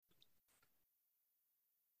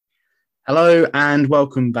Hello and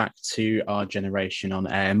welcome back to our Generation on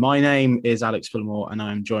Air. My name is Alex Phillimore and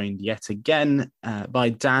I'm joined yet again by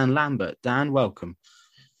Dan Lambert. Dan, welcome.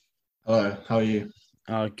 Hello, how are you?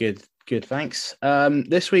 Good, thanks.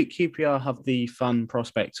 This week, QPR have the fun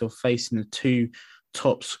prospect of facing the two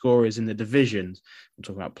top scorers in the divisions. We're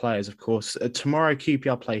talking about players, of course. Tomorrow,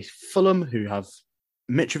 QPR play Fulham, who have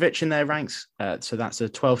Mitrovic in their ranks. So that's a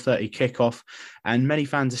 12:30 kickoff. And many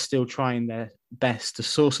fans are still trying their best to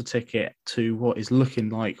source a ticket to what is looking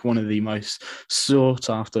like one of the most sought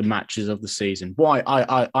after matches of the season. Why?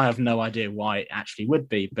 I have no idea why it actually would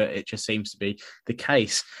be, but it just seems to be the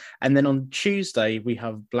case. And then on Tuesday, we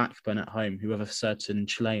have Blackburn at home, who have a certain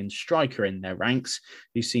Chilean striker in their ranks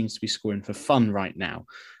who seems to be scoring for fun right now.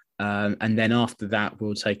 And then after that,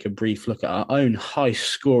 we'll take a brief look at our own high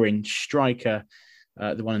scoring striker,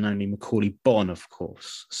 the one and only Macaulay Bonne, of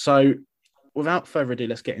course. So without further ado,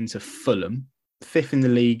 let's get into Fulham, fifth in the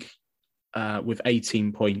league with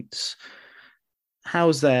 18 points.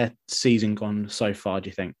 How's their season gone so far, do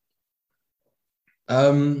you think?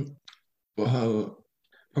 Um, well,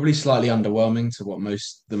 probably slightly underwhelming to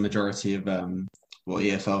the majority of what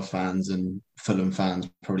EFL fans and Fulham fans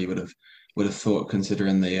probably would have thought,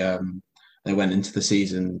 considering they went into the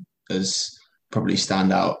season as probably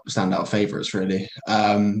standout favourites. Really,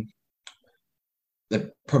 they're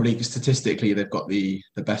probably statistically they've got the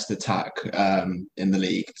best attack in the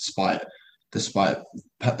league, despite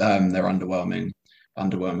their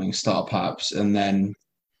underwhelming start perhaps, and then.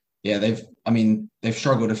 Yeah, they've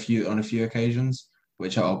struggled on a few occasions,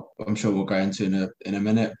 which I'm sure we'll go into in a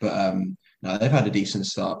minute. But no, they've had a decent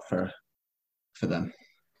start for them.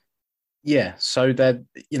 Yeah, so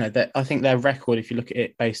I think their record, if you look at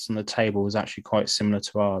it based on the table, is actually quite similar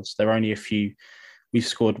to ours. They're only a few. We've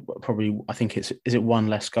scored probably, I think is it one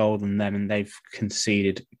less goal than them, and they've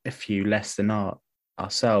conceded a few less than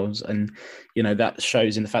ourselves, and that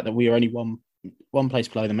shows in the fact that we are only one place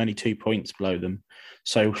below them, only 2 points below them.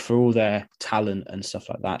 So for all their talent and stuff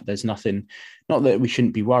like that, there's nothing. Not that we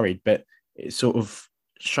shouldn't be worried, but it sort of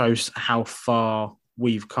shows how far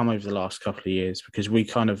we've come over the last couple of years because we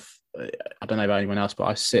kind of. I don't know about anyone else, but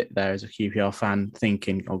I sit there as a QPR fan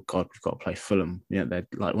thinking, "Oh God, we've got to play Fulham. They're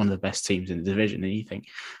like one of the best teams in the division." And you think,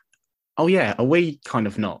 "Oh yeah, are we kind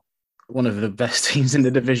of not one of the best teams in the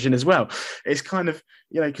division as well?" It's kind of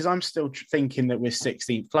because I'm still thinking that we're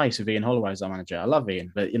 16th place with Ian Holloway as our manager. I love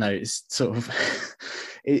Ian, but it's sort of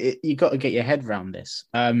you got to get your head around this.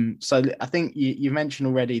 So I think you mentioned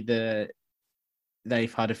already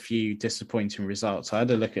they've had a few disappointing results. I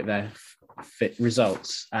had a look at their fit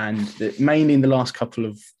results, and mainly in the last couple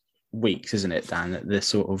of weeks, isn't it, Dan? That the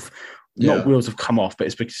sort of not Yeah, wheels have come off, but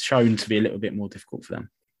it's been shown to be a little bit more difficult for them.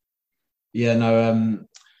 yeah, no.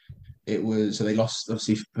 It was so they lost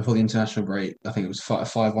obviously before the international break. I think it was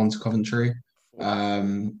 5-1 to Coventry.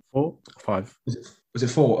 Um, 4, 5. was it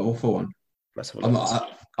 4-1? Let's have a I'm look.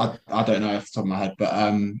 not. I don't know off the top of my head,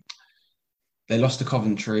 but they lost to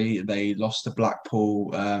Coventry. They lost to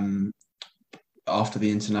Blackpool after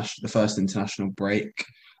the first international break,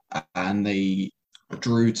 and they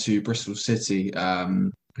drew to Bristol City,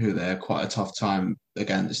 who they're quite a tough time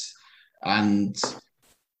against. And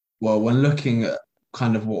well, when looking at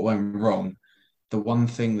kind of what went wrong, the one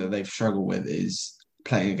thing that they've struggled with is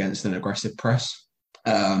playing against an aggressive press.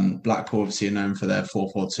 Blackpool obviously are known for their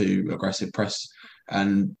 4-4-2 aggressive press,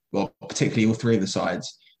 and well, particularly all three of the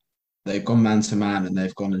sides, they've gone man to man and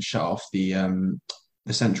they've gone and shut off the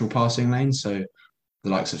central passing lane. So the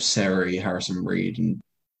likes of Seri, Harrison Reed, and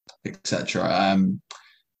etc.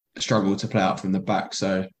 Struggle to play out from the back.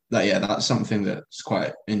 So that's something that's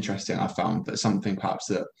quite interesting. I found, but something perhaps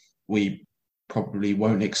that we probably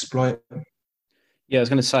won't exploit. Yeah, I was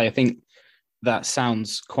going to say, I think that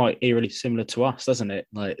sounds quite eerily similar to us, doesn't it?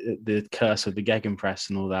 Like the curse of the gegenpress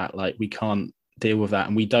and all that. Like we can't deal with that,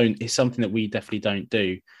 and we don't. It's something that we definitely don't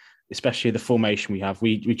do, especially the formation we have.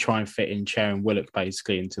 We try and fit in Chair and Willock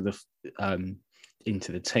basically into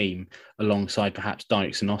the team alongside perhaps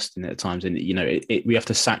Dykes and Austin at times, and we have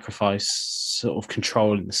to sacrifice sort of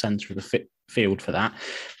control in the centre of the field for that,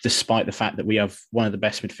 despite the fact that we have one of the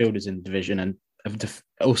best midfielders in the division and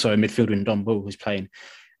also a midfielder in Don Bull who's playing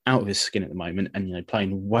out of his skin at the moment and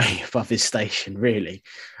playing way above his station really.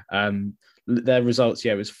 Their results,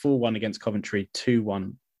 it was 4-1 against Coventry,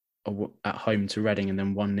 2-1 at home to Reading, and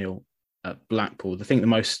then 1-0 at Blackpool. I think the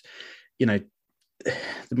most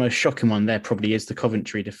shocking one there probably is the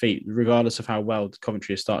Coventry defeat. Regardless of how well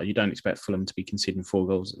Coventry has started, you don't expect Fulham to be conceding 4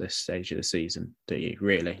 goals at this stage of the season, do you?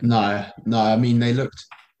 Really? No, no. I mean, they looked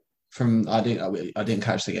from. I didn't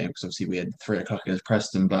catch the game because obviously we had 3 o'clock against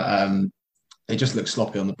Preston, but they just looked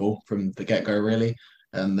sloppy on the ball from the get go, really.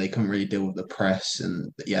 and they couldn't really deal with the press,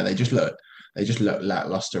 and yeah, they just look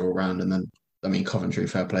lackluster all round. And then I mean, Coventry,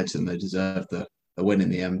 fair play to them, they deserved the win in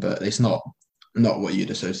the end, but it's not what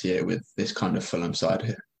you'd associate with this kind of Fulham side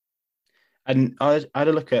here. And I had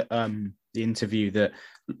a look at the interview that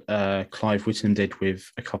Clive Whittam did with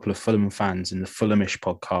a couple of Fulham fans in the Fulhamish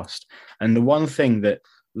podcast. And the one thing that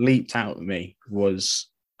leaped out at me was,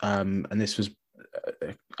 and this was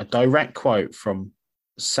a direct quote from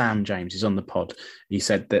Sam James, he's on the pod. He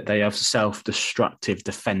said that they have self-destructive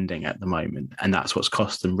defending at the moment, and that's what's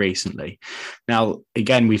cost them recently. Now,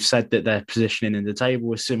 again, we've said that their positioning in the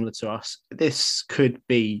table is similar to us. This could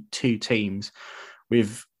be two teams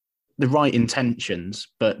with the right intentions,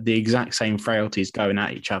 but the exact same frailties going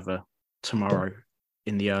at each other tomorrow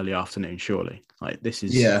in the early afternoon, surely. Like this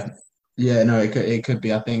is Yeah, yeah, no, it could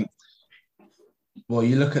be. I think. Well,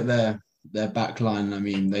 you look at their back line. I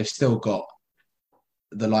mean, they've still got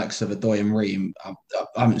the likes of Adoy and Ream. I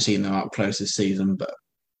haven't seen them up close this season, but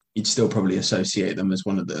you'd still probably associate them as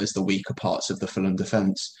one of the weaker parts of the Fulham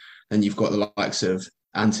defence. And you've got the likes of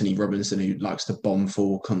Anthony Robinson, who likes to bomb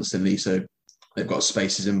forward constantly, so they've got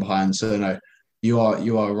spaces in behind. So no, you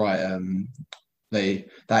are right.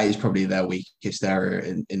 That is probably their weakest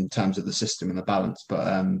area in terms of the system and the balance. But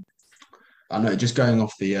I know, just going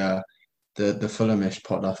off the Fulhamish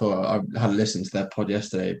pod, I thought I had listened to their pod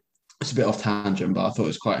yesterday. It's a bit off tangent, but I thought it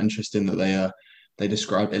was quite interesting that they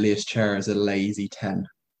described Elias Chair as a lazy 10.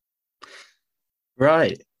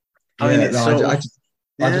 right. I mean, Yeah, it's no, sort of I just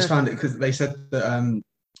yeah. found it because they said that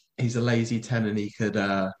he's a lazy 10 and he could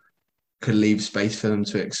leave space for them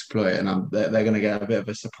to exploit, and they're going to get a bit of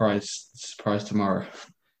a surprise tomorrow.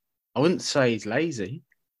 I wouldn't say he's lazy.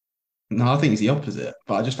 No, I think it's the opposite,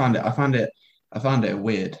 but I found it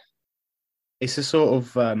weird. It's a sort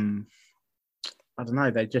of I don't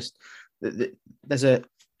know. They just there's a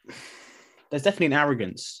there's definitely an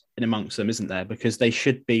arrogance in amongst them, isn't there? Because they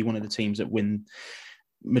should be one of the teams that win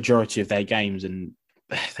majority of their games, and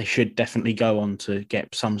they should definitely go on to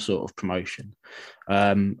get some sort of promotion.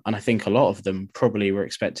 And I think a lot of them probably were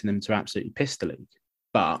expecting them to absolutely piss the league,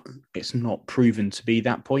 but it's not proven to be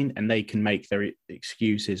that point, and they can make their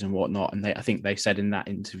excuses and whatnot. And I think they said in that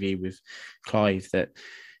interview with Clive that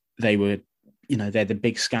they were, they're the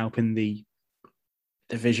big scalp in the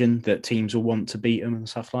division, that teams will want to beat them and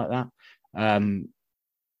stuff like that.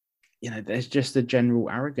 There's just a general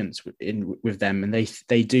arrogance with them, and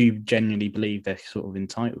they do genuinely believe they're sort of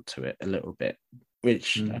entitled to it a little bit.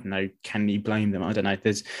 Which I don't know, can you blame them? I don't know.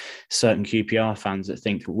 There's certain QPR fans that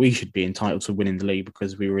think that we should be entitled to winning the league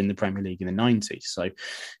because we were in the Premier League in the 90s. So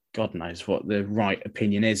God knows what the right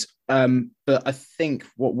opinion is. But I think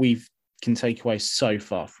what we can take away so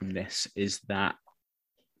far from this is that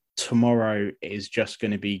tomorrow is just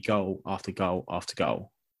going to be goal after goal after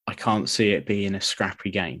goal. I can't see it being a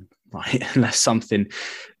scrappy game, right?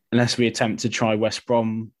 Unless we attempt to try West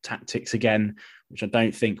Brom tactics again, which I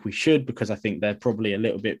don't think we should, because I think they're probably a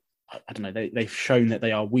little bit, I don't know, they've shown that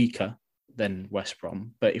they are weaker than West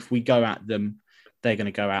Brom. But if we go at them, they're going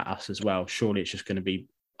to go at us as well. Surely it's just going to be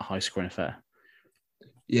a high scoring affair.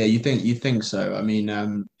 Yeah, you think so? I mean,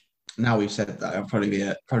 now we've said that it'll probably be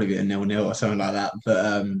a 0-0 or something like that.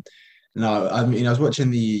 But no, I mean, I was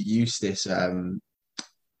watching the Eustace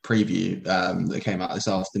preview that came out this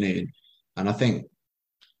afternoon, and I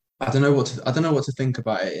don't know what to think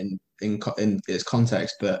about it in its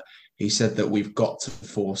context, but he said that we've got to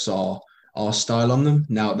force our style on them.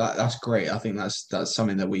 Now that's great. I think that's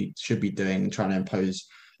something that we should be doing, trying to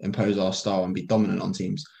impose our style and be dominant on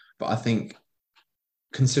teams. But I think,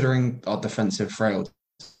 considering our defensive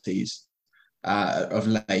frailties of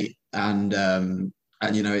late, and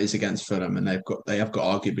it's against Fulham, and they have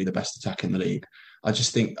got arguably the best attack in the league. I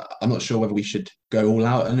just think, I'm not sure whether we should go all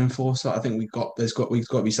out and enforce that. I think we've got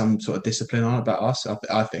to be some sort of discipline on about us.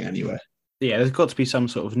 I think anyway. Yeah, there's got to be some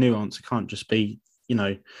sort of nuance. It can't just be,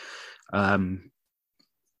 go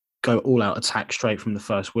all out attack straight from the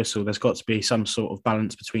first whistle. There's got to be some sort of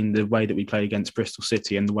balance between the way that we play against Bristol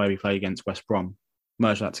City and the way we play against West Brom.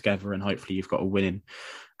 Merge that together, and hopefully you've got a winning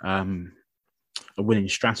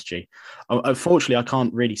strategy. Unfortunately, I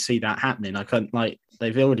can't really see that happening. I can't,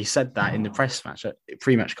 they've already said that in the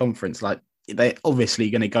pre-match conference. Like, they're obviously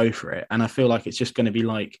going to go for it, and I feel like it's just going to be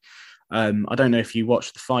like, I don't know if you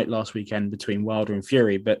watched the fight last weekend between Wilder and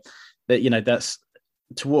Fury, but that's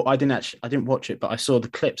to what I didn't watch it, but I saw the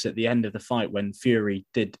clips at the end of the fight when Fury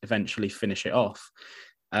did eventually finish it off.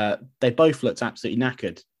 They both looked absolutely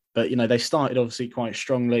knackered. But, they started obviously quite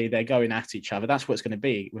strongly. They're going at each other. That's what it's going to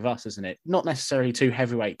be with us, isn't it? Not necessarily two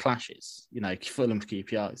heavyweight clashes. Fulham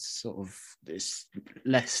QPR is it's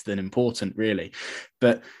less than important, really.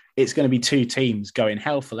 But it's going to be two teams going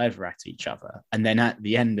hell for leather at each other. And then at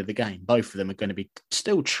the end of the game, both of them are going to be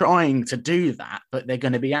still trying to do that, but they're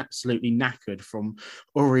going to be absolutely knackered from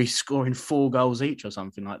already scoring 4 goals each or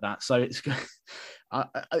something like that. So it's I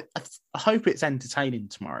hope it's entertaining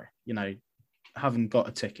tomorrow, you know, haven't got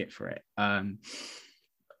a ticket for it. I'm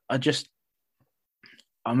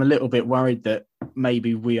a little bit worried that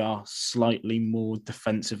maybe we are slightly more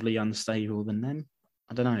defensively unstable than them.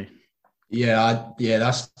 I don't know.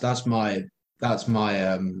 That's my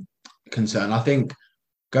concern. I think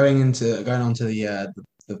going on to the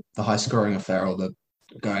high scoring affair or the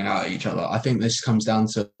going out at each other. I think this comes down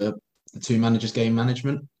to the two managers' game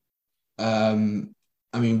management. I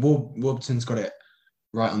mean, Warburton's got it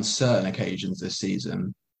right on certain occasions this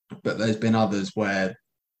season, but there's been others where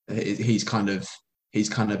he's kind of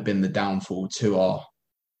been the downfall to our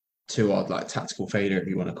like tactical failure, if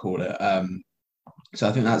you want to call it. So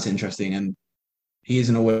I think that's interesting, and he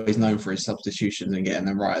isn't always known for his substitutions and getting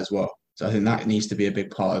them right as well. So I think that needs to be a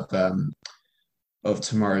big part of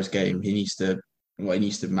tomorrow's game. Just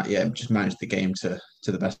manage the game to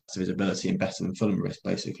the best of his ability and better than Fulham risk,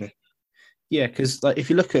 basically. Yeah, because like if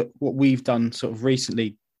you look at what we've done sort of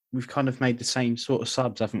recently, we've kind of made the same sort of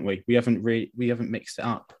subs, haven't we? We haven't mixed it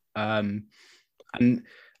up. And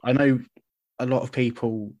I know a lot of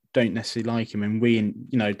people don't necessarily like him, and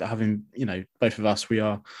both of us, we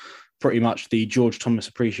are pretty much the George Thomas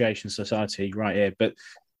Appreciation Society right here. But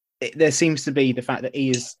there seems to be the fact that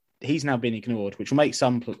he's now been ignored, which will make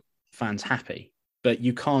some fans happy. But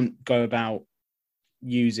you can't go about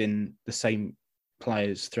using the same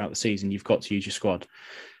players throughout the season. You've got to use your squad.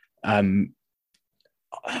 I'm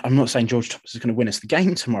not saying George Thomas is going to win us the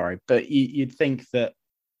game tomorrow, but you'd think that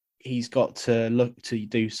he's got to look to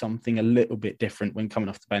do something a little bit different when coming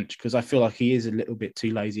off the bench, because I feel like he is a little bit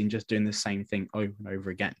too lazy and just doing the same thing over and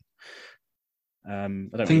over again. I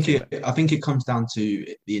think it comes down to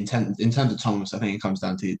the intent in terms of Thomas. I think it comes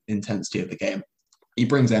down to the intensity of the game. He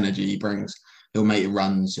brings energy. He'll make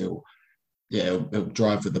runs. He'll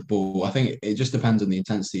drive with the ball. I think it just depends on the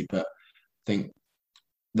intensity. But I think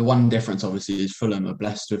the one difference, obviously, is Fulham are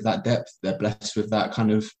blessed with that depth. They're blessed with that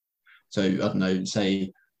kind of. So I don't know,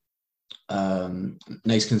 say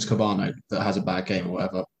Naskins Cabano that has a bad game or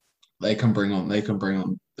whatever. They can bring on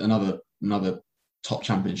another top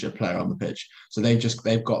championship player on the pitch. So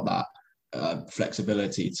they've got that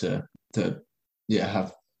flexibility to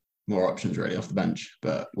have more options really off the bench.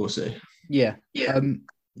 But we'll see. Yeah.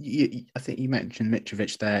 I think you mentioned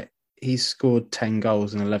Mitrovic there. He's scored 10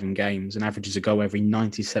 goals in 11 games and averages a goal every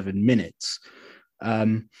 97 minutes.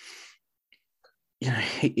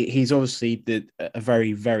 He's obviously a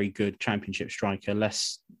very, very good championship striker,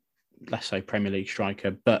 less so Premier League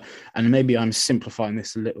striker. And maybe I'm simplifying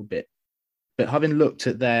this a little bit, but having looked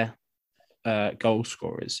at their goal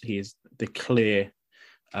scorers, he is the clear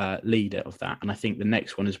leader of that. And I think the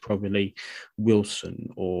next one is probably Wilson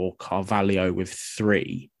or Carvalho with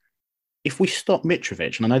 3. If we stop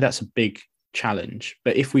Mitrovic, and I know that's a big challenge,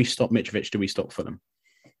 but if we stop Mitrovic, do we stop Fulham?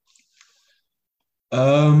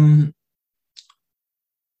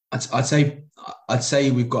 I'd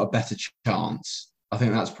say we've got a better chance. I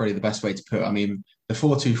think that's probably the best way to put it. I mean, the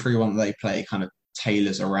 4-2-3-1 that they play kind of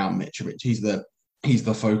tailors around Mitrovic. He's the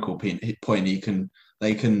focal point.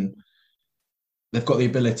 They've got the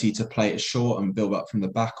ability to play it short and build up from the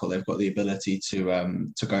back, or they've got the ability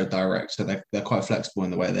to go direct. So they're quite flexible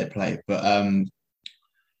in the way they play. But I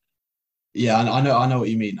know what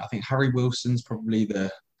you mean. I think Harry Wilson's probably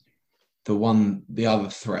the other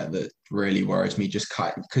threat that really worries me, just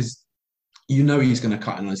cutting, because he's going to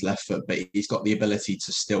cut on his left foot, but he's got the ability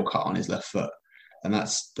to still cut on his left foot, and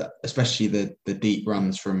that's especially the deep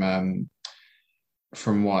runs from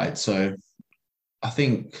wide. So I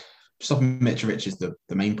think stopping Mitrovic is the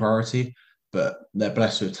main priority, but they're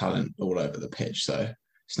blessed with talent all over the pitch, so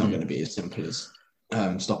it's not going to be as simple as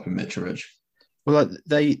stopping Mitrovic. Well,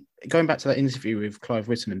 going back to that interview with Clive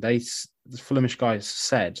Whittingham, the Fulhamish guys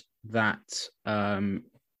said that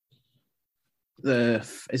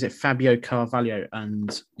is it Fabio Carvalho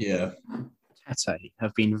and Tete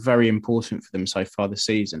have been very important for them so far this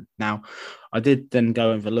season. Now, I did then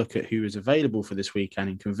go and have a look at who is available for this weekend,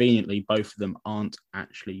 and conveniently, both of them aren't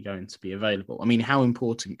actually going to be available. I mean, how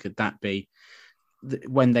important could that be?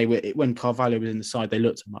 When Carvalho was in the side, they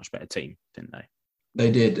looked a much better team, didn't they?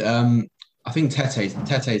 They did. I think Tete's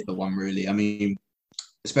the one really. I mean,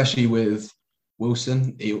 especially with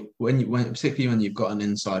Wilson, particularly when you've got an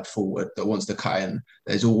inside forward that wants to cut in,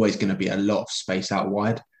 there's always going to be a lot of space out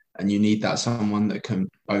wide, and you need someone that can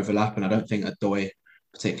overlap. And I don't think Adoy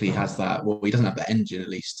particularly has that. Well, he doesn't have the engine at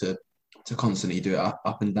least to constantly do it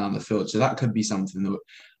up and down the field. So that could be something that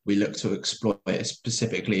we look to exploit it,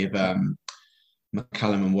 specifically if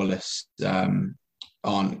McCallum and Wallace aren't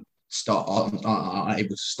able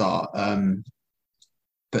to start.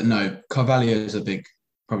 But no, Carvalho is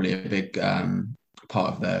probably a big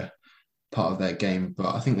part of their game.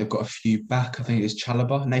 But I think they've got a few back. I think it's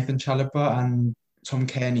Nathan Chalobah, and Tom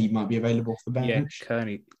Cairney might be available off the Yeah, bench.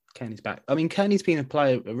 Kearney's back. I mean, Kearney's been a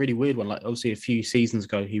really weird one. Like, obviously, a few seasons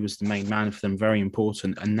ago, he was the main man for them, very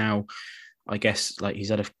important. And now, I guess, like, he's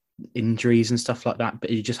had injuries and stuff like that, but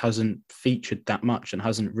he just hasn't featured that much and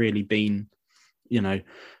hasn't really been,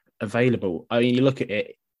 available. I mean, you look at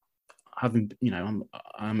it,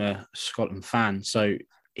 I'm a Scotland fan, so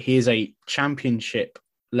he is a championship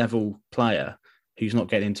level player who's not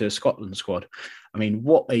getting into a Scotland squad. I mean,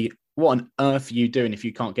 what on earth are you doing if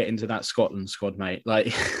you can't get into that Scotland squad, mate?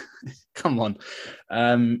 Like, come on.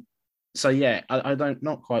 So yeah, I don't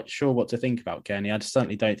not quite sure what to think about Kenny. I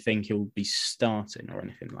certainly don't think he'll be starting or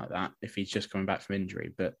anything like that if he's just coming back from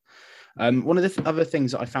injury. But one of the other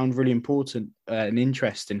things that I found really important and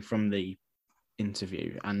interesting from the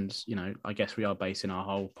interview, and I guess we are basing our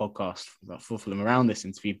whole podcast for Fulham around this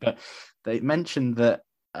interview, but they mentioned that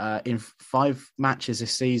in 5 matches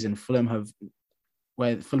this season, Fulham have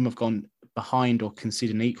gone behind or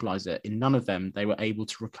conceded an equaliser. In none of them, they were able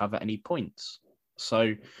to recover any points.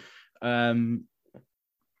 So, there's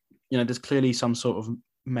clearly some sort of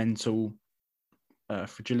mental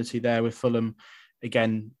fragility there with Fulham.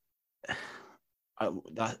 Again,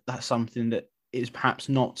 that's something that is perhaps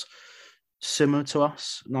not similar to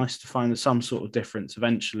us. Nice to find that some sort of difference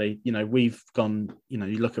eventually. We've gone, you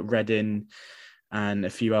look at Reading and a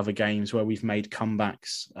few other games where we've made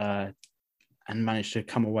comebacks and managed to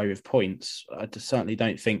come away with points. I certainly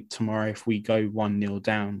don't think tomorrow, if we go 1-0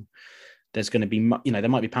 down, there's going to be, there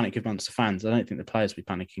might be panic amongst the fans. I don't think the players will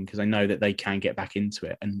be panicking because they know that they can get back into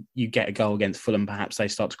it. And you get a goal against Fulham, perhaps they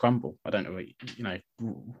start to crumble. I don't know.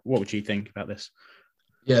 What would you think about this?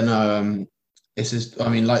 Yeah, no, it's just,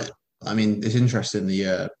 it's interesting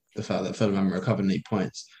the fact that Fulham haven't recovered any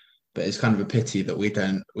points, but it's kind of a pity that we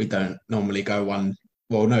don't normally go one.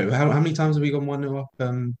 Well, no, how many times have we gone 1-0 up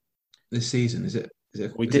this season? We is did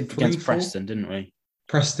it against 3-4? Preston, didn't we?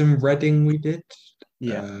 Preston, Reading, we did.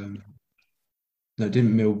 Yeah. No,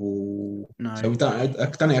 didn't Millwall? No. So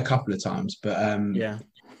I've done it a couple of times, but yeah.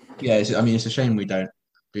 It's a shame we don't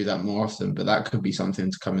do that more often. But that could be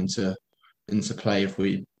something to come into play if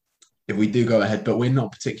we do go ahead. But we're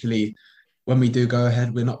not particularly, when we do go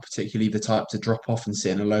ahead, we're not particularly the type to drop off and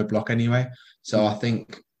sit in a low block anyway. So I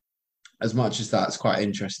think, as much as that's quite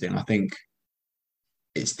interesting, I think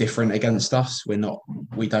it's different against us. We're not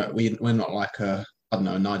like a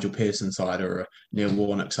Nigel Pearson side or a Neil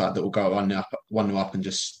Warnock side that will go 1-0 up and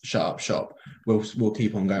just shut up shop. We'll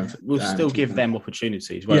keep on going. We'll still give them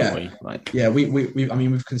opportunities, won't we?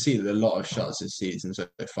 We've conceded a lot of shots this season so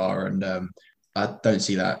far, and I don't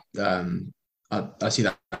see that. I see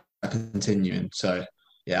that continuing. So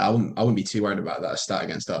yeah, I wouldn't be too worried about that stat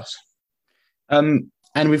against us.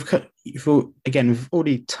 And we've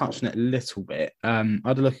already touched on it a little bit. I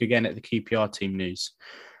had a look again at the QPR team news.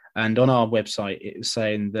 And on our website, it was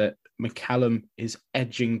saying that McCallum is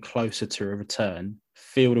edging closer to a return.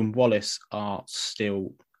 Field and Wallace are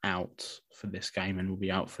still out for this game and will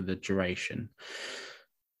be out for the duration.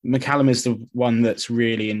 McCallum is the one that's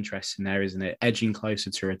really interesting there, isn't it? Edging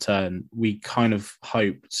closer to return. We kind of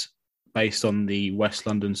hoped, based on the West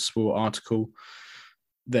London Sport article,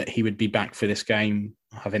 that he would be back for this game,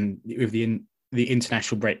 having with the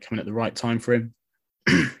international break coming at the right time for him.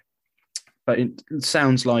 But it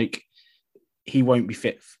sounds like he won't be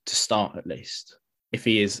fit to start, at least. If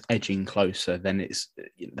he is edging closer, then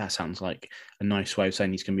that sounds like a nice way of saying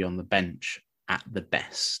he's going to be on the bench at the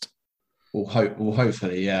best.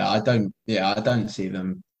 Hopefully, yeah. I don't see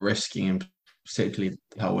them risking him, particularly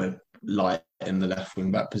how we're light in the left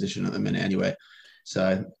wing back position at the minute anyway.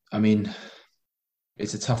 So, I mean,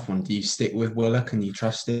 it's a tough one. Do you stick with Willock? Can you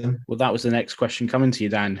trust him? Well, that was the next question coming to you,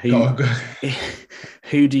 Dan.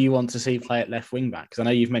 Who do you want to see play at left wing back? Because I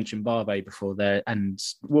know you've mentioned Barbe before there, and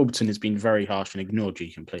Warburton has been very harsh and ignored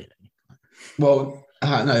you completely. Well,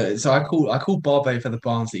 no. So I called Barbe for the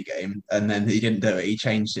Barnsley game, and then he didn't do it. He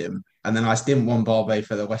changed him, and then I didn't want Barbe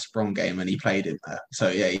for the West Brom game, and he played him there. So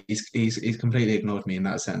yeah, he's completely ignored me in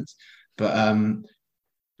that sense. But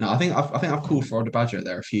no, I think I've called for Oda Badger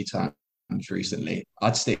there a few times recently.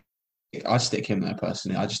 I'd stick him there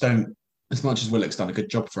personally. I just don't. As much as Willock's done a good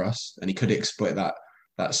job for us, and he could exploit that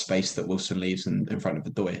space that Wilson leaves in front of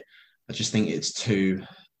the Doy, I just think it's too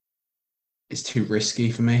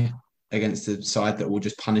risky for me. against a side that will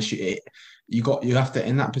just punish you. You have to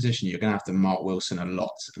in that position. You're going to have to mark Wilson a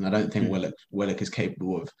lot, and I don't think Mm. Willock is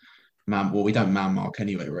capable of man. Well, we don't man mark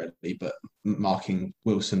anyway, really, but marking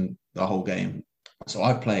Wilson the whole game. So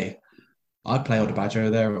I'd play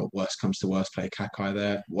Odebajo there, or worst comes to worst, play Kakai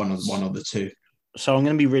there. One of the two. So I'm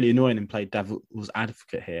going to be really annoying and play devil's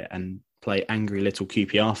advocate here and play angry little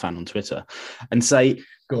QPR fan on Twitter and say,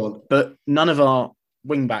 Go on. but none of our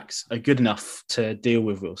wing backs are good enough to deal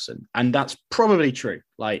with Wilson. And that's probably true.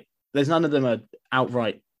 Like, there's none of them are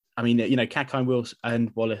outright. I mean, you know, Kakai, Wilson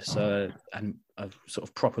and Wallace are sort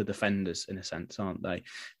of proper defenders in a sense, aren't they?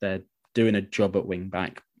 They're doing a job at wing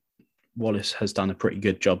back. Wallace has done a pretty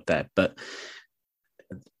good job there. But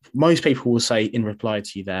most people will say in reply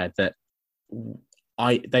to you there that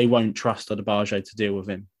they won't trust Odebajo to deal with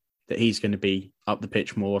him, that he's going to be up the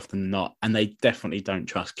pitch more often than not. And they definitely don't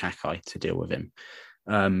trust Kakai to deal with him.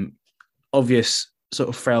 Obvious sort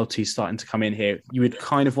of frailties starting to come in here. You would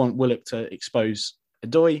kind of want Willock to expose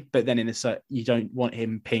Adoy, but then you don't want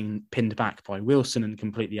him pinned back by Wilson and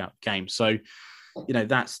completely out the game. So, you know,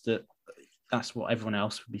 that's what everyone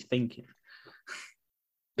else would be thinking.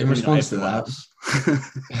 In response to that,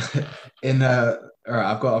 all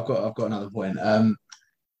right, I've got another point.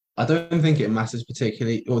 I don't think it matters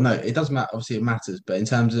particularly. Well, no, it does matter. Obviously, it matters, but in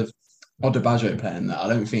terms of Odebajo playing that, I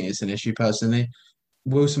don't think it's an issue personally.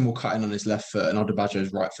 Wilson will cut in on his left foot, and Odebajo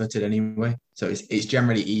is right-footed anyway, so it's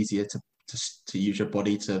generally easier to use your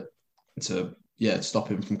body to stop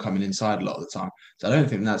him from coming inside a lot of the time. So I don't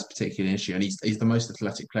think that's particularly an issue, and he's the most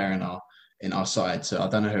athletic player in our side. So I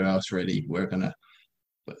don't know who else really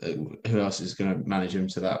who else is gonna manage him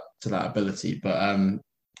to that ability. But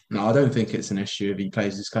no, I don't think it's an issue if he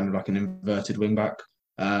plays this kind of like an inverted wing back.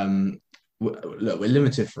 Look, we're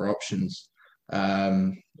limited for options.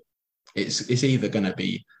 It's either going to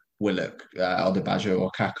be Willock, Odebajo,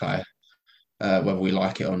 or Kakai, whether we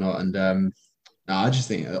like it or not. And no, I just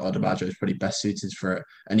think that Odebajo is pretty best suited for it,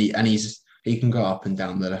 and he can go up and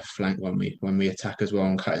down the left flank when we attack as well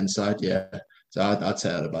and cut inside. Yeah, so I'd say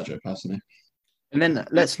Odebajo personally. And then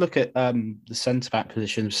let's look at the centre back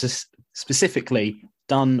position, specifically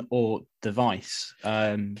Dunn or Device,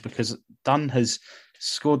 because Dunn has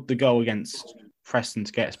scored the goal against Preston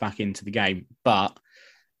to get us back into the game, but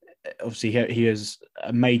obviously he has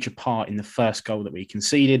a major part in the first goal that we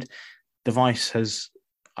conceded. Device has,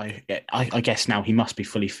 I guess now he must be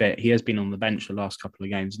fully fit. He has been on the bench the last couple of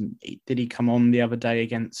games. Did he come on the other day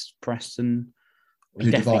against Preston?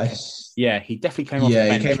 Device? Yeah, he definitely came off the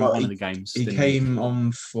bench in one of the games. He came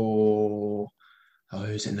on for, who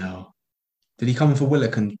is it now? Did he come for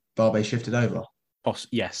Willock and Barbe shifted over?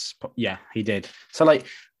 Yes, yeah, he did. So, like,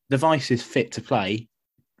 Device is fit to play.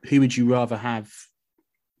 Who would you rather have,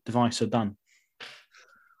 Device or Dunn?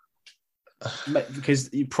 Because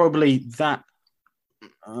probably that,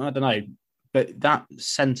 I don't know, but that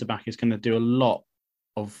centre back is going to do a lot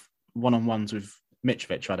of one-on-ones with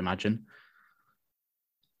Mitrovic, I'd imagine.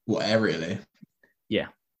 What, aerially? Yeah.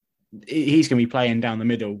 He's going to be playing down the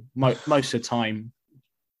middle. Most of the time,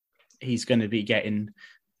 he's going to be getting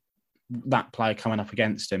that player coming up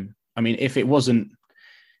against him. I mean, if it wasn't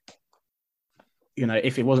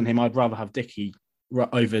him, I'd rather have Dickey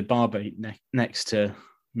over Barbe next to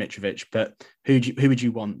Mitrovic. But who would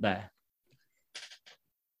you want there?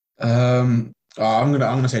 I'm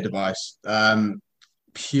gonna say Device.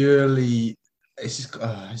 Purely,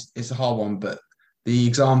 it's a hard one, but the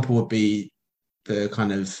example would be the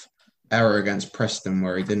kind of error against Preston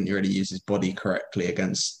where he didn't really use his body correctly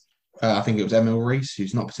against. I think it was Emil Reese,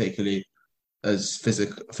 who's not particularly as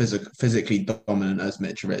physically dominant as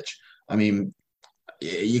Mitrovic. I mean,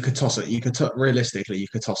 you could toss it. Realistically, you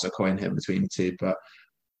could toss a coin here between the two, but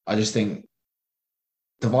I just think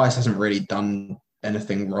Device hasn't really done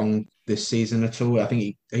anything wrong this season at all. I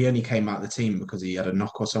think he only came out of the team because he had a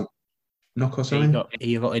knock or something.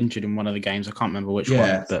 He got injured in one of the games. I can't remember which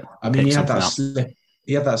one. But I mean, he had that slip.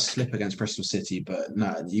 He had that slip against Bristol City, but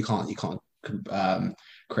no, you can't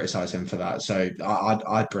criticize him for that. So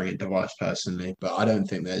I'd bring it Device personally, but I don't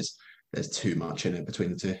think there's too much in it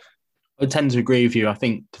between the two. I tend to agree with you. I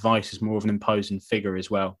think Device is more of an imposing figure as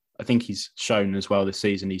well. I think he's shown as well this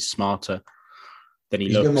season he's smarter than he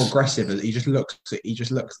looks. He's a bit more aggressive. He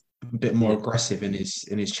just looks a bit more aggressive in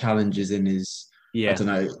his challenges, in his. Yeah. I don't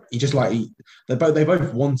know. They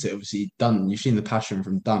both want it. Obviously, Dunn. You've seen the passion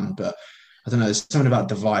from Dunn, but I don't know. There's something about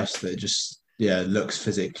Device that just looks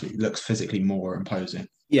physically more imposing.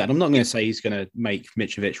 Yeah, and I'm not going to say he's going to make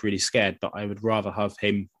Mitrovic really scared, but I would rather have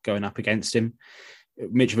him going up against him.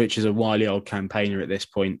 Mitrovic is a wily old campaigner at this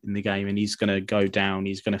point in the game, and he's going to go down.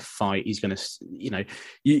 He's going to fight. He's going to,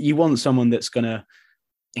 you want someone that's going to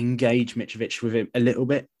engage Mitrovic with him a little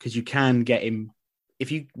bit, because you can get him,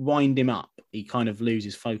 if you wind him up, he kind of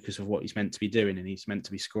loses focus of what he's meant to be doing, and he's meant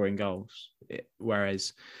to be scoring goals.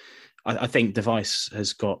 Whereas I think Device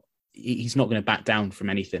he's not going to back down from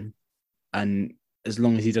anything. And as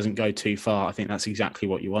long as he doesn't go too far, I think that's exactly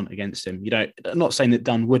what you want against him. I'm not saying that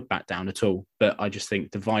Dunn would back down at all, but I just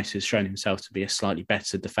think Device has shown himself to be a slightly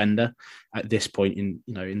better defender at this point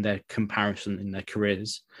in their comparison in their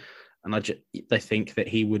careers. And they think that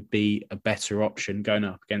he would be a better option going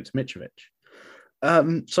up against Mitrovic.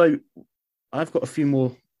 So I've got a few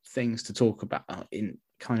more things to talk about in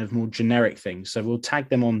kind of more generic things. So we'll tag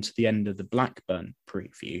them on to the end of the Blackburn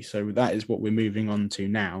preview. So that is what we're moving on to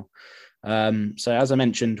now. So as I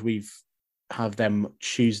mentioned, we've have them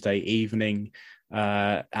Tuesday evening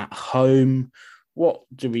at home. What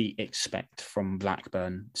do we expect from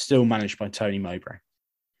Blackburn, still managed by Tony Mowbray?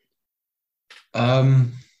 They're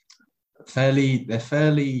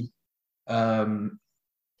fairly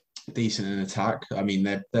decent in attack. I mean,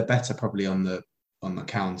 they're better probably on the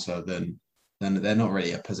counter than they're not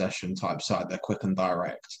really a possession type side. They're quick and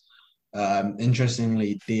direct.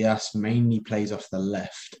 Interestingly, Diaz mainly plays off the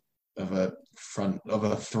left of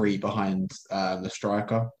a three behind the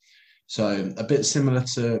striker. So a bit similar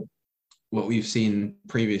to what we've seen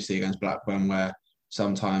previously against Blackburn, where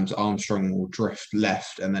sometimes Armstrong will drift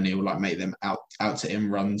left and then he'll make them out to in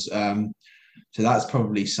runs. So that's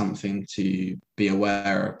probably something to be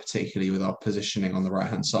aware of, particularly with our positioning on the right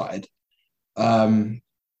hand side.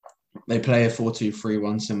 They play a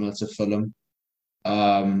 4-2-3-1 similar to Fulham.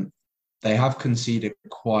 They have conceded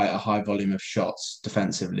quite a high volume of shots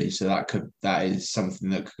defensively, so that is something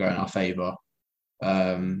that could go in our favour.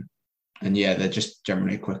 And yeah, they're just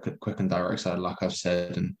generally quick and direct side, like I've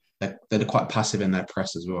said, and they're quite passive in their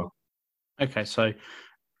press as well. Okay, so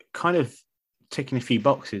kind of ticking a few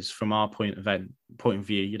boxes from our point of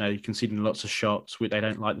view. Conceding lots of shots. They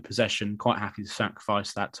don't like the possession. Quite happy to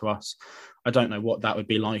sacrifice that to us. I don't know what that would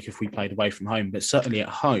be like if we played away from home, but certainly at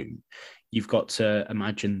home, you've got to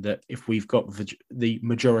imagine that if we've got the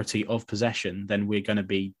majority of possession, then we're going to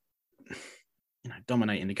be,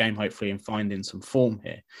 dominating the game hopefully and finding some form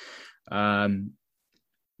here.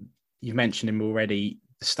 You mentioned him already.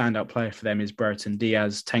 The standout player for them is Brereton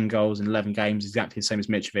Diaz, 10 goals in 11 games, exactly the same as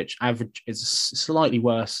Mitrovic. Average is slightly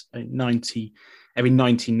worse. Every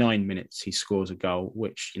 99 minutes he scores a goal,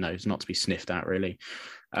 which, is not to be sniffed at, really.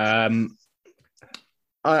 I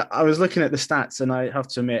was looking at the stats, and I have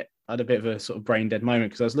to admit, I had a bit of a sort of brain dead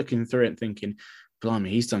moment, because I was looking through it and thinking,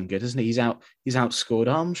 blimey, he's done good, hasn't he? He's outscored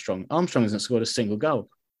Armstrong. Armstrong hasn't scored a single goal.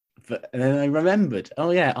 And then I remembered,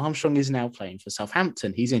 oh yeah, Armstrong is now playing for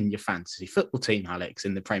Southampton. He's in your fantasy football team, Alex,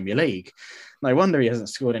 in the Premier League. No wonder he hasn't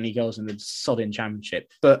scored any goals in the sodding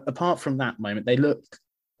Championship. But apart from that moment,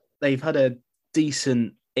 they've had a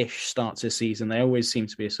decent-ish start to the season. They always seem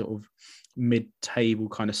to be a sort of mid-table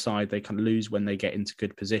kind of side. They can lose when they get into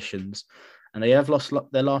good positions. And they have lost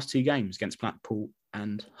their last two games against Blackpool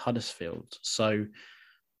and Huddersfield. So,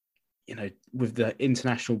 with the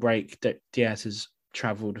international break, Diaz has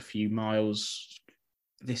travelled a few miles.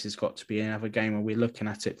 This has got to be another game where we're looking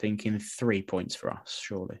at it thinking 3 points for us,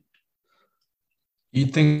 surely.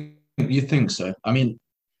 You'd think so. I mean,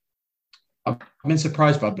 I've been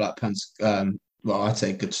surprised by Blackburn's, I'd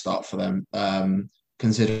say a good start for them,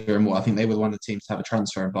 considering what I think they were one of the teams to have a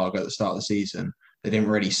transfer embargo at the start of the season. They didn't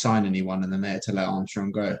really sign anyone, and then they had to let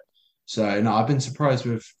Armstrong go. So, no, I've been surprised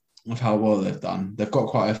with how well they've done. They've got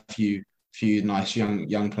quite a few nice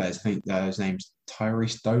young players. I think his name's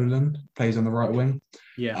Tyrese Dolan, plays on the right wing.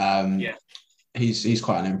 Yeah. He's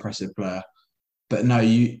quite an impressive player. But no,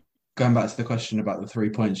 going back to the question about the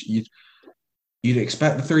 3 points, you'd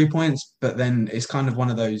expect the 3 points, but then it's kind of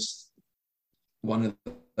one of those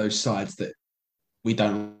sides that we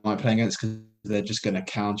don't like playing against, because they're just going to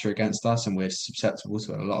counter against us, and we're susceptible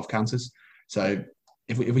to a lot of counters. So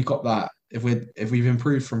if we got that, if we've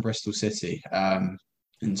improved from Bristol City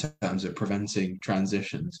in terms of preventing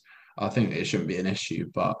transitions, I think it shouldn't be an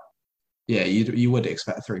issue. But yeah, you would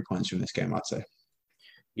expect 3 points from this game, I'd say.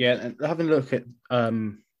 Yeah, and having a look at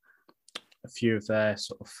a few of their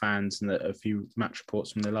sort of fans and a few match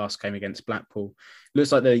reports from the last game against Blackpool, it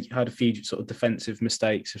looks like they had a few sort of defensive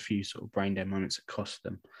mistakes, a few sort of brain dead moments that cost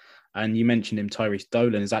them. And you mentioned him, Tyrese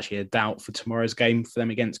Dolan is actually a doubt for tomorrow's game for them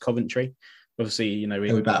against Coventry. Obviously, it'll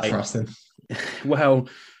be better for us then. Well,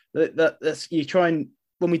 that's you try and,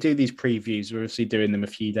 when we do these previews, we're obviously doing them a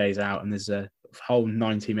few days out, and there's a whole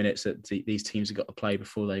 90 minutes that these teams have got to play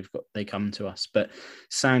before they come to us. But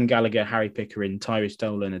Sam Gallagher, Harry Pickering, Tyrese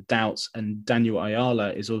Dolan are doubts, and Daniel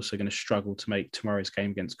Ayala is also going to struggle to make tomorrow's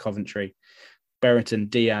game against Coventry. Berrington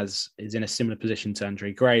Diaz is in a similar position to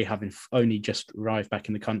Andre Gray, having only just arrived back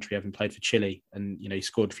in the country, having played for Chile, and he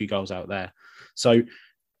scored a few goals out there. So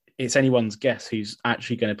it's anyone's guess who's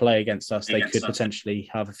actually going to play against us. They could potentially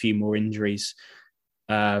have a few more injuries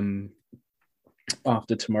after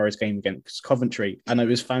tomorrow's game against Coventry. And it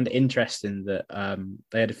was found interesting that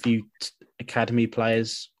they had a few academy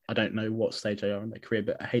players. I don't know what stage they are in their career,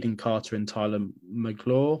 but Hayden Carter and Tyler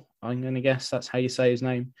McGlaw, I'm going to guess that's how you say his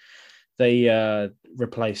name. They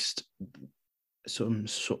replaced some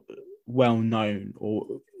sort of well-known or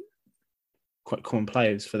quite common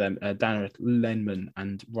players for them, Daniel Lenman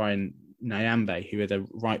and Ryan Nyambe, who are the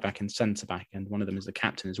right back and centre back, and one of them is the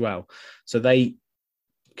captain as well. So they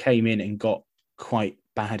came in and got quite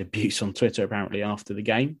bad abuse on Twitter apparently after the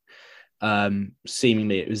game.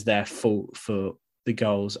 Seemingly it was their fault for the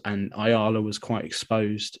goals, and Ayala was quite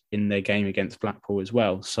exposed in their game against Blackpool as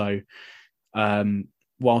well. So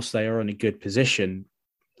whilst they are in a good position,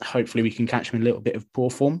 hopefully we can catch them in a little bit of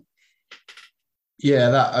poor form.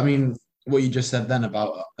 Yeah, what you just said then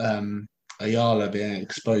about Ayala being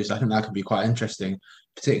exposed, I think that could be quite interesting,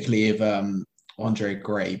 particularly if Andre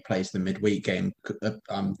Gray plays the midweek game.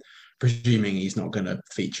 I'm presuming he's not going to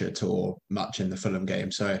feature at all much in the Fulham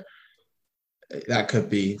game, so that could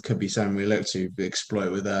be something we look to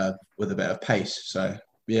exploit with a bit of pace. So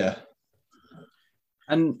yeah.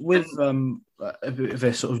 And with a bit of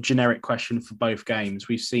a sort of generic question for both games,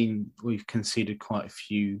 we've conceded quite a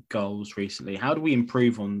few goals recently. How do we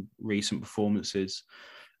improve on recent performances,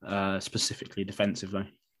 specifically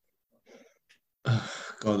defensively?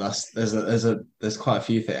 God, there's quite a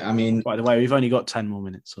few things. By the way, we've only got 10 more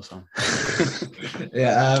minutes or so.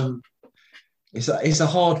 Yeah, it's a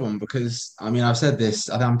hard one because I've said this.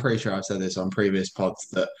 I'm pretty sure I've said this on previous pods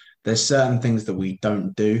that there's certain things that we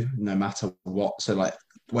don't do no matter what. So like,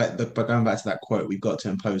 but going back to that quote, we've got to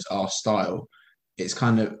impose our style. It's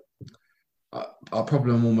kind of our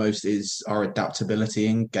problem almost is our adaptability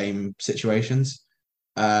in game situations,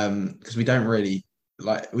 because we don't really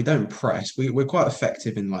we don't press. We're quite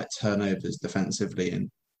effective in like turnovers defensively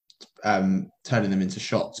and turning them into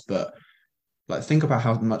shots, but like think about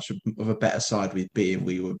how much of a better side we'd be if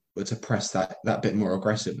we were to press that bit more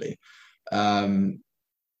aggressively.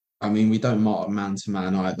 We don't mark man to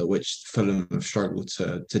man either, which Fulham have struggled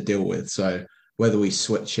to deal with. So whether we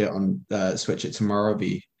switch it tomorrow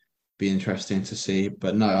be interesting to see.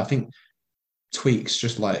 But no, I think tweaks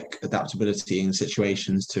just like adaptability in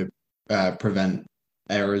situations to prevent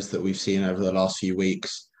errors that we've seen over the last few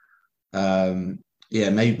weeks.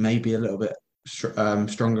 Maybe a little bit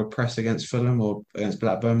stronger press against Fulham or against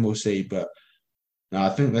Blackburn. We'll see. But no, I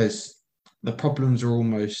think the problems are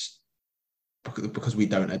almost because we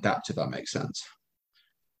don't adapt, if that makes sense.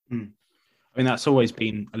 That's always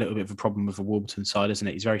been a little bit of a problem with the Warburton side, isn't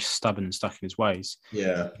it? He's very stubborn and stuck in his ways.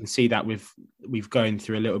 Yeah. You can see that we've going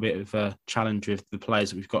through a little bit of a challenge with the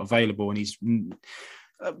players that we've got available, and he's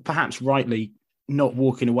perhaps rightly not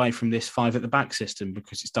walking away from this 5 at the back system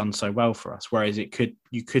because it's done so well for us. Whereas you could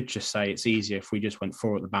just say it's easier if we just went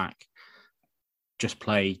 4 at the back, just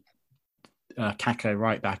play Kako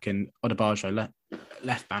right back and Odebajo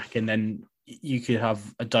left back, and then you could have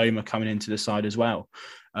a Doma coming into the side as well,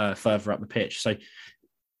 further up the pitch. So,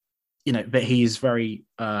 but he is very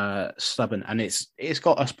stubborn, and it's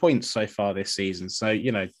got us points so far this season. So,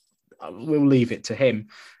 we'll leave it to him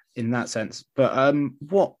in that sense. But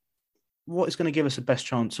what is going to give us the best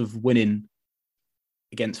chance of winning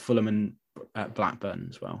against Fulham and Blackburn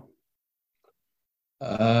as well?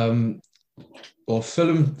 Well,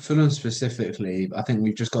 Fulham specifically, I think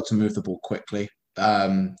we've just got to move the ball quickly.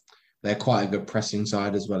 They're quite a good pressing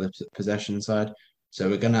side as well as possession side. So if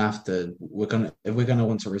we're gonna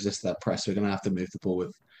want to resist that press, we're gonna have to move the ball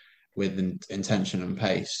with intention and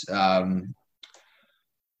pace.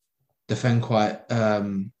 Defend quite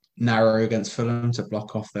narrow against Fulham to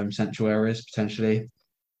block off them central areas potentially.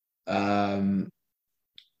 That's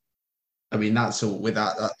all.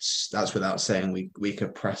 That's without saying we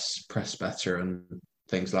could press better and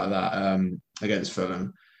things like that against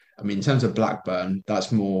Fulham. In terms of Blackburn,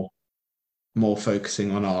 that's more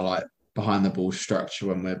focusing on our like behind the ball structure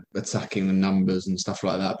when we're attacking the numbers and stuff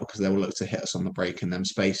like that, because they will look to hit us on the break in them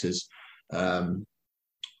spaces to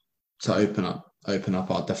open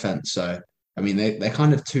up our defence. So they're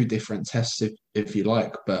kind of two different tests if you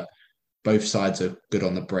like, but both sides are good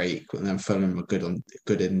on the break, and then Fulham are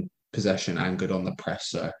good in possession and good on the press.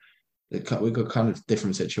 So we've got kind of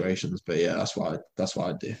different situations, but yeah, that's what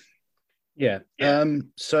I do. Yeah.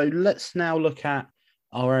 So let's now look at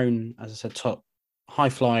our own, as I said, top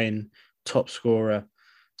high-flying top scorer.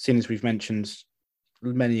 Seeing as we've mentioned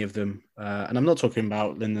many of them. And I'm not talking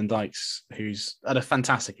about Lyndon Dykes, who's had a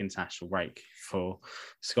fantastic international break for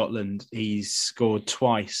Scotland. He's scored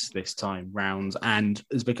twice this time round and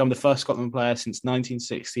has become the first Scotland player since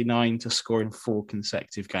 1969 to score in 4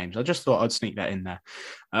 consecutive games. I just thought I'd sneak that in there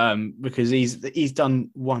because he's done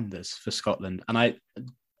wonders for Scotland. And I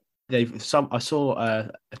saw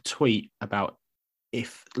a tweet about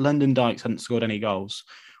if Lyndon Dykes hadn't scored any goals,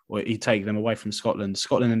 or he'd take them away from Scotland.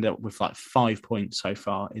 Scotland ended up with like 5 points so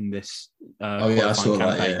far in this Oh yeah, I qualifying saw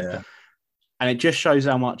that. campaign. Yeah, And it just shows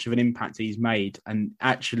how much of an impact he's made. And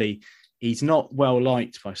actually, he's not well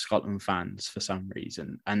liked by Scotland fans for some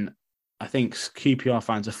reason. And I think QPR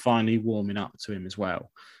fans are finally warming up to him as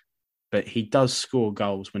well. But he does score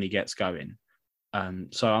goals when he gets going.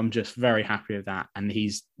 So I'm just very happy with that. And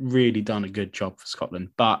he's really done a good job for Scotland.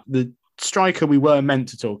 But the striker we were meant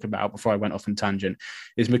to talk about before I went off on tangent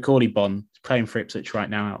is Macaulay Bonne, playing for Ipswich right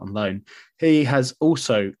now out on loan. He has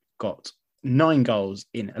also got 9 goals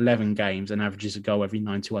in 11 games and averages a goal every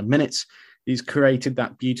 91 minutes. He's created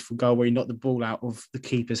that beautiful goal where he knocked the ball out of the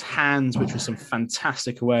keeper's hands, which was some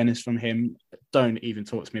fantastic awareness from him. Don't even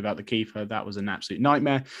talk to me about the keeper. That was an absolute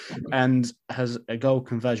nightmare. And has a shot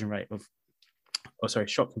conversion rate of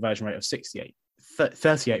 38%,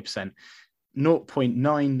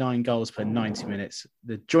 0.99 goals per 90 minutes,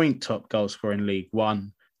 the joint top goal scorer in League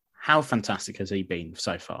One. How fantastic has he been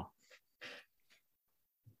so far?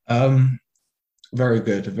 very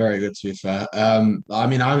good, very good to be fair. I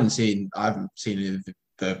mean, I haven't seen any of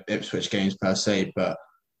the Ipswich games per se, but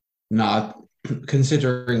no,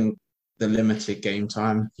 considering the limited game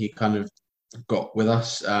time he kind of got with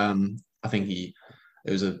us, I think it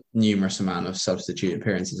was a numerous amount of substitute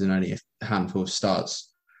appearances and only a handful of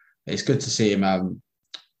starts. It's good to see him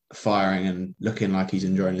firing and looking like he's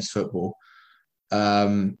enjoying his football.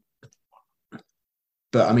 Um,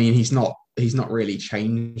 but I mean, he's not really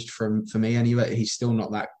changed for me anyway. He's still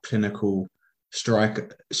not that clinical striker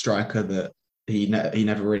that he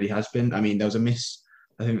never really has been. I mean, there was a miss.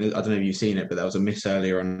 I don't know if you've seen it, but there was a miss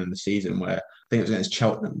earlier on in the season where I think it was against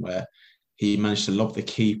Cheltenham where he managed to lob the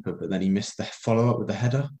keeper, but then he missed the follow up with the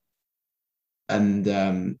header,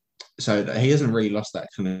 and so he hasn't really lost that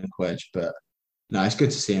clinical edge. But no, it's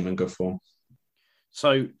good to see him in good form.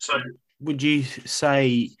 So would you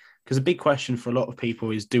say, because a big question for a lot of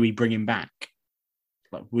people is, do we bring him back?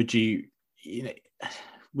 Like, you know,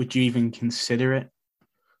 would you even consider it?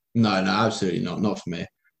 No, no, absolutely not. Not for me.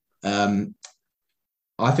 Um,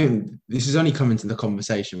 I think this has only come into the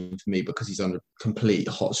conversation for me because he's on a complete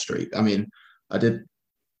hot streak. I mean, I did.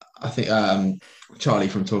 I think Charlie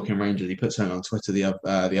from Talking Rangers he put something on Twitter the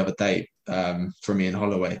other day for me in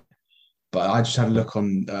Holloway, but I just had a look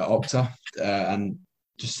on Opta and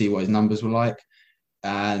just see what his numbers were like,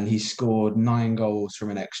 and he scored 9 goals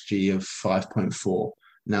from an XG of 5.4.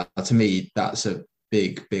 Now, to me, that's a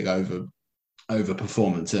big over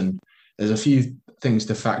performance, and there's a few things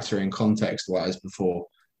to factor in context wise before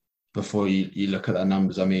you look at the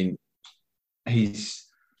numbers. I mean, he's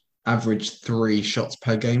averaged 3 shots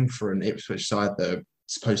per game for an Ipswich side that are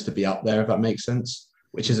supposed to be up there, if that makes sense,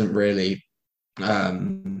 which isn't really,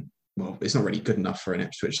 well, it's not really good enough for an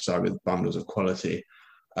Ipswich side with bundles of quality.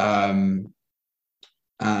 Um,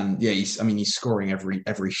 and yeah, he's scoring every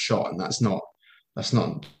shot, and that's not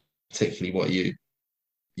particularly what you'd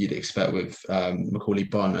expect with Macaulay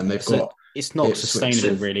Bonne, and they've So got it's not Ipswich.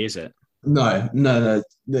 sustainable, really, is it? No, no, no.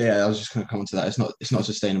 Yeah, I was just going to come on to that. It's not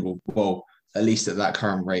sustainable. Well, at least at that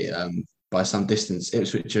current rate, by some distance.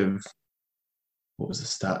 Ipswich have what was the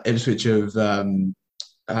stat? Ipswich have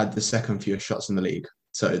had the second fewest shots in the league,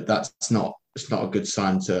 so it's not a good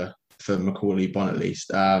sign for Macaulay Bonne at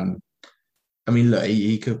least. I mean, look,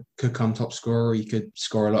 he could come top scorer. He could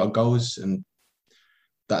score a lot of goals, and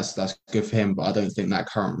that's good for him. But I don't think that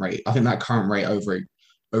current rate. I think that current rate over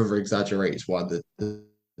exaggerates why the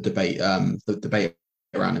debate around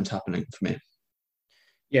him's happening for me.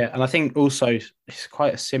 Yeah, and I think also it's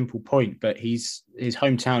quite a simple point, but his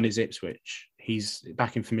hometown is Ipswich. He's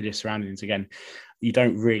back in familiar surroundings again. You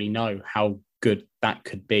don't really know how good that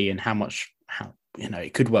could be and how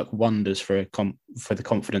it could work wonders for the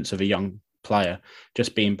confidence of a young player.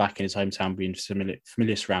 Just being back in his hometown, being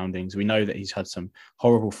familiar surroundings. We know that he's had some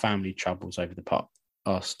horrible family troubles over the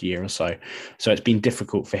past year or so, so it's been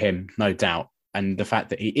difficult for him, no doubt. And the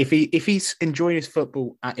fact that if he's enjoying his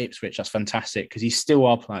football at Ipswich, that's fantastic because he's still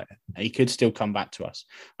our player. He could still come back to us.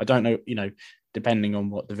 I don't know, depending on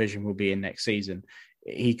what division will be in next season,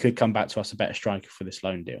 he could come back to us a better striker for this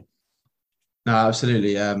loan deal. No,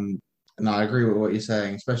 absolutely. No, I agree with what you're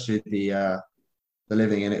saying, especially the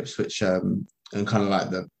living in Ipswich and kind of like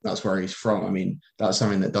that's where he's from. I mean, that's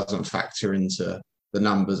something that doesn't factor into the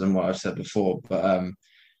numbers and what I've said before. But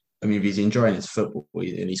I mean, if he's enjoying his football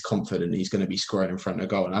and he's confident, he's going to be scoring in front of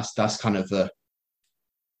goal, and that's kind of the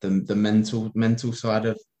mental side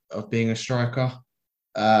of being a striker.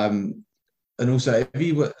 And also, if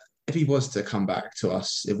he was to come back to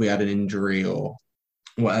us, if we had an injury or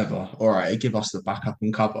whatever, all right, it'd give us the backup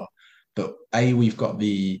and cover. But we've got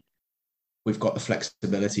the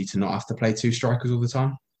flexibility to not have to play two strikers all the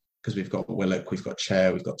time because we've got Willock, we've got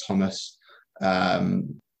Chair, we've got Thomas,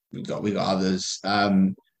 we've got others.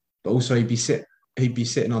 But also he'd be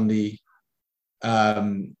sitting on the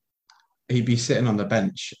um, he'd be sitting on the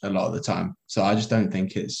bench a lot of the time. So I just don't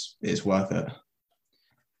think it's worth it.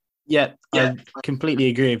 Yeah, I completely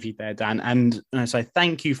agree with you there, Dan. And so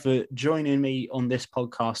thank you for joining me on this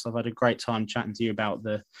podcast. I've had a great time chatting to you about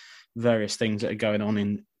the various things that are going on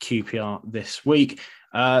in QPR this week.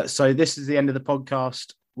 So this is the end of the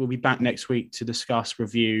podcast. We'll be back next week to discuss,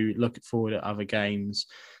 review, look forward at other games.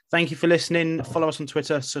 Thank you for listening. Follow us on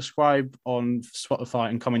Twitter, subscribe on Spotify,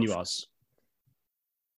 and comment you us.